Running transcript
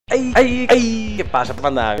¡Ay! ¿Qué pasa,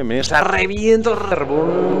 panda? Bienvenidos a Revientor.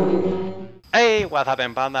 Hey, what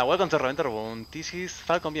happened, panda? Welcome to Revientor. This is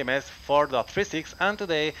Falcon Bms 4.36 and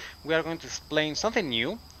today we are going to explain something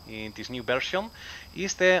new in this new version.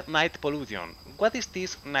 Is the night pollution. What is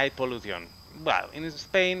this night pollution? Well, in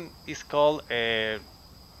Spain it's called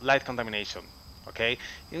light contamination. Okay,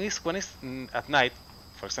 it is when it's at night.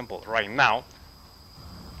 For example, right now,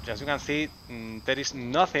 as you can see, there is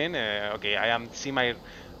nothing. Okay, I'm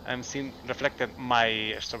seeing reflected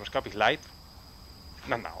my stroboscopic light.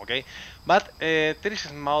 Not now, okay, but there is a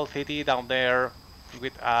small city down there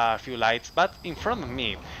with a few lights, but in front of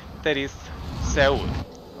me there is Seoul.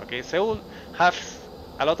 Okay, Seoul has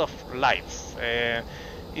a lot of lights.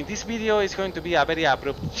 In this video it's going to be a very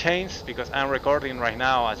abrupt change because I'm recording right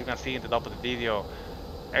now, as you can see in the top of the video,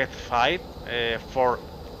 at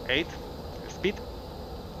 4.8 speed.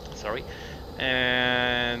 Sorry,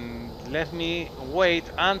 and let me wait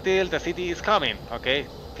until the city is coming. Okay,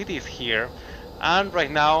 city is here. And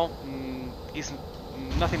right now,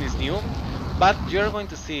 nothing is new, but you're going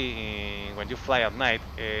to see when you fly at night,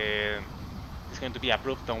 it's going to be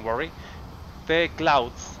abrupt, don't worry. The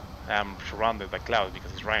clouds, I'm surrounded by clouds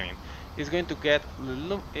because it's raining, is going to get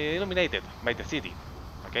illuminated by the city.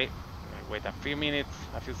 Okay, wait a few minutes,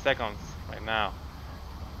 a few seconds right now.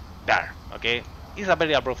 There, okay, it's a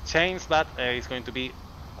very abrupt change, but it's going to be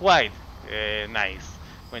quite nice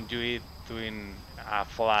when you doing a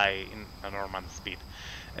fly in a normal speed.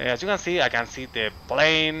 As you can see, I can see the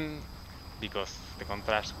plane because the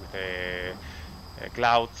contrast with the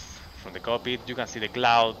clouds from the cockpit. You can see the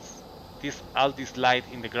clouds. All this light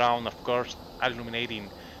in the ground, of course, are illuminating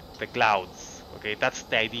the clouds. Okay, that's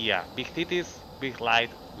the idea. Big cities, big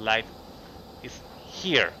light. Light is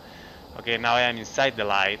here. Okay, now I am inside the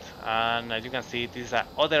light, and as you can see, this is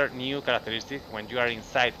another new characteristic. When you are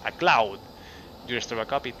inside a cloud, your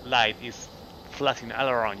stroboscopic light is flashing all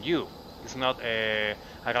around you. It's not a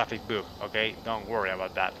graphic book, okay? Don't worry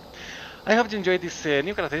about that. I hope you enjoyed this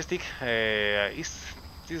new characteristic.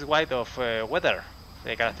 This white of weather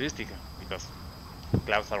characteristic because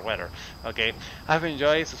clouds are weather. Okay, I hope you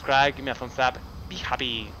enjoyed. Subscribe, give me a thumbs up. Be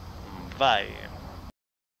happy. Bye.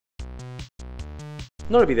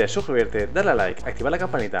 No olvides suscribirte, darle a like, activar la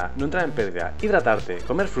campanita, no entrar en pérdida, hidratarte,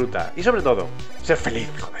 comer fruta y sobre todo, ser feliz,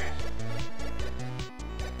 joder.